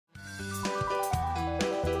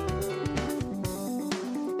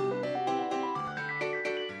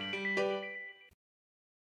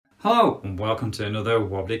Hello and welcome to another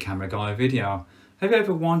Wobbly Camera Guy video. Have you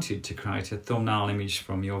ever wanted to create a thumbnail image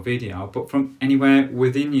from your video but from anywhere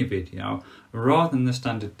within your video rather than the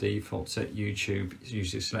standard defaults that YouTube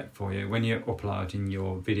usually select for you when you're uploading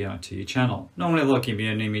your video to your channel? Normally they'll give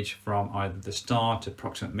you an image from either the start,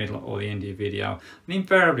 approximate middle or the end of your video, and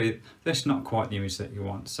invariably that's not quite the image that you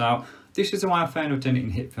want. So this is the way I found I've done it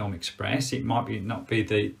in Hitfilm Express. It might not be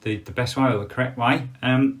the best way or the correct way.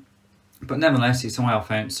 But nevertheless, it's the way I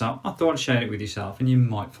found, so I thought I'd share it with yourself and you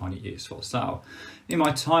might find it useful. So, in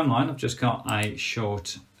my timeline, I've just got a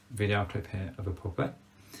short video clip here of a puppet.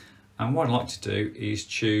 And what I'd like to do is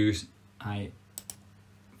choose a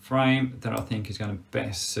frame that I think is going to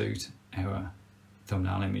best suit our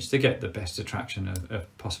thumbnail image to get the best attraction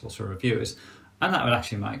of possible sort of viewers. And that would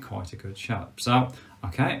actually make quite a good shot. So,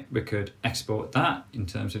 okay, we could export that in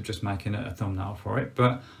terms of just making it a thumbnail for it.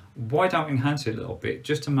 But why don't we enhance it a little bit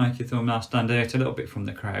just to make your thumbnail stand out a little bit from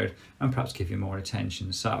the crowd and perhaps give you more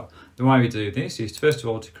attention? So the way we do this is first of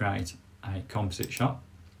all to create a composite shot.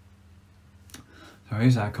 So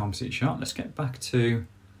here's our composite shot. Let's get back to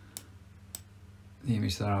the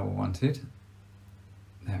image that I wanted.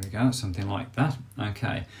 There we go, something like that.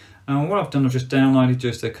 Okay, and what I've done, I've just downloaded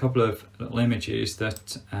just a couple of little images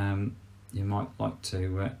that you might like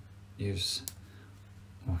to use.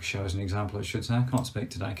 Or show as an example, I should say. I can't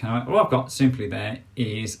speak today, can I? All I've got simply there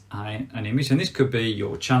is an image, and this could be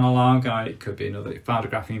your channel logo, it could be another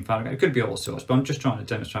photograph, it could be all sorts, but I'm just trying to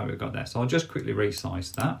demonstrate what we've got there. So I'll just quickly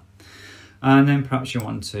resize that. And then perhaps you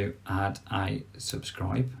want to add a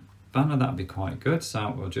subscribe banner, that'd be quite good.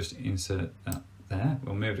 So we'll just insert that there.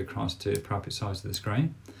 We'll move it across to the appropriate size of the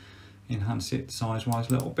screen, enhance it size-wise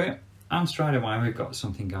a little bit. And straight away we've got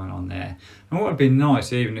something going on there. And what would be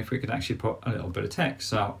nice even if we could actually put a little bit of text,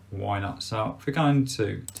 so why not? So if we go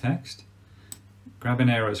into text, grab an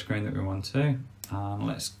arrow screen that we want to, and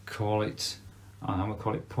let's call it, we'll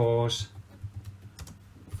call it pause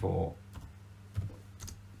for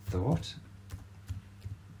thought.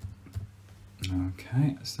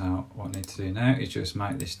 Okay, so what I need to do now is just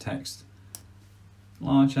make this text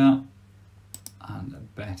larger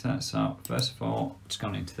and better. So first of all, it's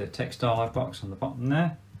gone into the text dialog box on the bottom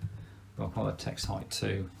there. We'll call the text height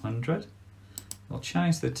 200. We'll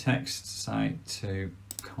change the text, say, to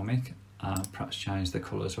comic, and perhaps change the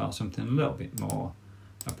colour as well, something a little bit more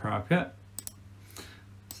appropriate.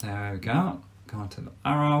 So there we go. Go on to the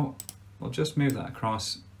arrow. We'll just move that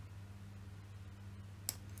across.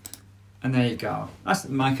 And there you go. That's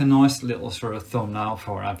make a nice little sort of thumbnail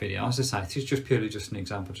for our video. As I say, this is just purely just an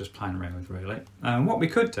example, just playing around with really. What we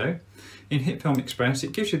could do in Hitfilm Express,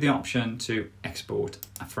 it gives you the option to export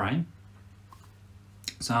a frame.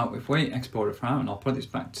 So if we export a frame, and I'll put this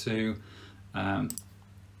back to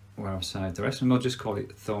where I've saved the rest, and we'll just call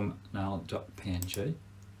it thumbnail.png.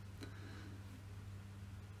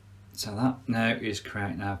 So that now is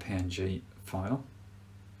creating our PNG file.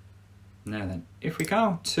 Now then, if we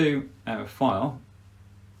go to our file,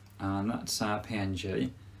 and that's our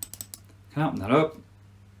PNG, can open that up,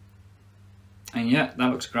 and yeah,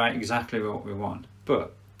 that looks great, exactly what we want.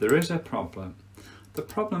 But there is a problem. The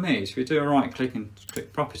problem is, if you do a right click and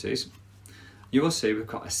click properties, you will see we've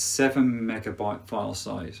got a 7 megabyte file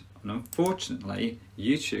size. And unfortunately,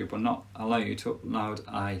 YouTube will not allow you to upload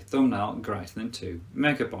a thumbnail greater than 2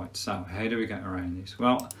 megabytes. So how do we get around this?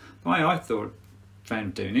 Well, the way I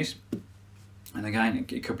found doing this, and again,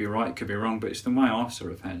 it could be right, it could be wrong, but it's the way I've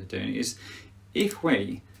sort of found it doing it, is if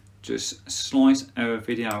we just slice our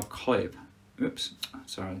video clip, oops,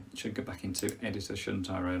 sorry, I should go back into editor, shouldn't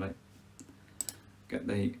I really? Get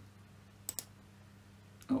the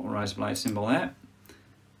little razor blade symbol there.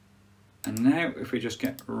 And now if we just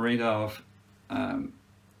get rid of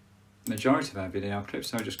majority of our video clips,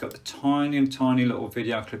 so we just got the tiny little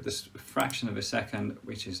video clip, this fraction of a second,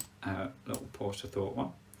 which is our little pause for thought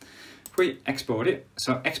one. If we export it,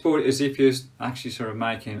 so export it as if you're actually sort of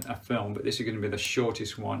making a film, but this is going to be the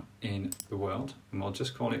shortest one in the world, and we'll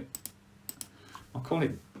just call it,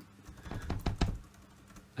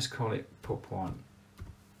 let's call it pup1,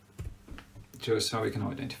 just so we can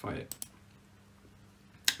identify it.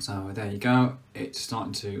 So there you go, it's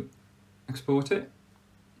starting to export it.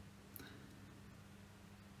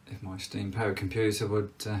 If my steam powered computer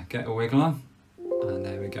would get a wiggle on, and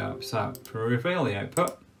there we go. So to reveal the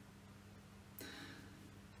output,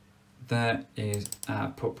 there is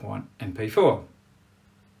our pup1 MP4.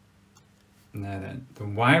 Now then, the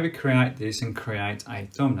way we create this and create a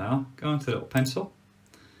thumbnail, go onto the little pencil,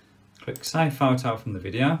 click save photo from the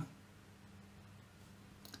video,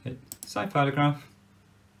 hit save photograph,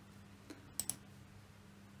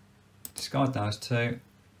 discard those two,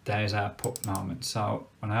 there's our put moment. So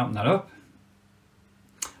when I open that up,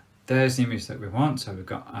 there's the image that we want. So we've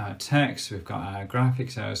got our text, we've got our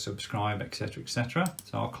graphics, our subscribe, etc, etc.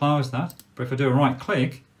 So I'll close that. But if I do a right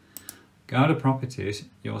click, go to properties,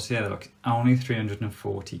 you'll see that, look, only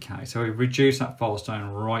 340k. So we've reduced that file size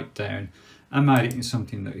right down and made it into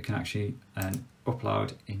something that you can actually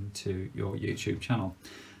upload into your YouTube channel.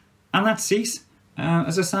 And that's it.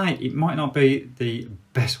 As I say, it might not be the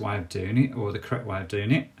best way of doing it or the correct way of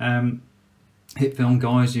doing it. Hitfilm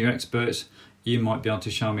guys, you're experts, you might be able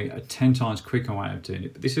to show me a 10 times quicker way of doing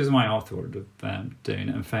it, but this is the way I thought of doing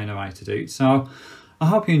it and found a way to do it. So I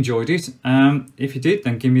hope you enjoyed it. If you did,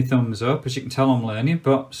 then give me a thumbs up. As you can tell, I'm learning,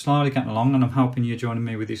 but slowly getting along, and I'm hoping you're joining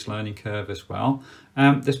me with this learning curve as well.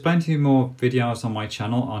 There's plenty more videos on my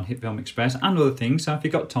channel on Hitfilm Express and other things, so if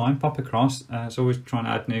you've got time, pop across. It's always trying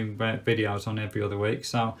to add new videos on every other week,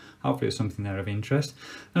 so hopefully it's something there of interest.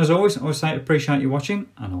 And as always, I would say I appreciate you watching,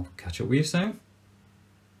 and I'll catch up with you soon.